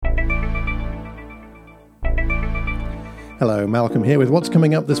Hello, Malcolm here with what's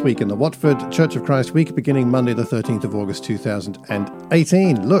coming up this week in the Watford Church of Christ week, beginning Monday the 13th of August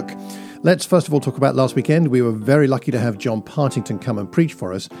 2018. Look, let's first of all talk about last weekend. We were very lucky to have John Partington come and preach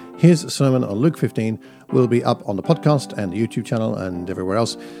for us. His sermon on Luke 15 will be up on the podcast and the YouTube channel and everywhere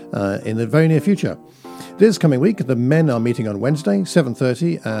else in the very near future. This coming week, the men are meeting on Wednesday,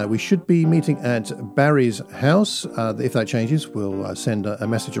 7:30. We should be meeting at Barry's house. If that changes, we'll send a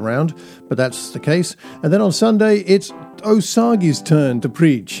message around, but that's the case. And then on Sunday, it's Osagi's turn to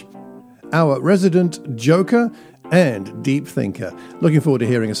preach. Our resident joker and deep thinker. Looking forward to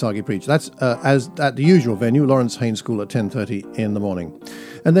hearing Osagi preach. That's as at the usual venue, Lawrence Haynes School at 10:30 in the morning.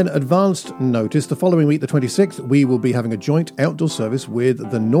 And then advanced notice, the following week, the 26th, we will be having a joint outdoor service with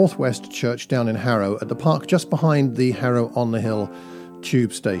the Northwest Church down in Harrow at the park just behind the Harrow on the Hill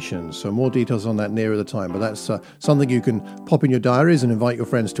tube station. So more details on that nearer the time, but that's something you can pop in your diaries and invite your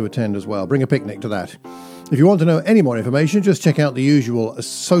friends to attend as well. Bring a picnic to that. If you want to know any more information, just check out the usual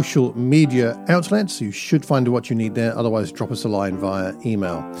social media outlets. You should find what you need there. Otherwise, drop us a line via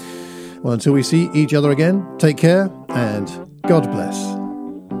email. Well, until we see each other again, take care and God bless.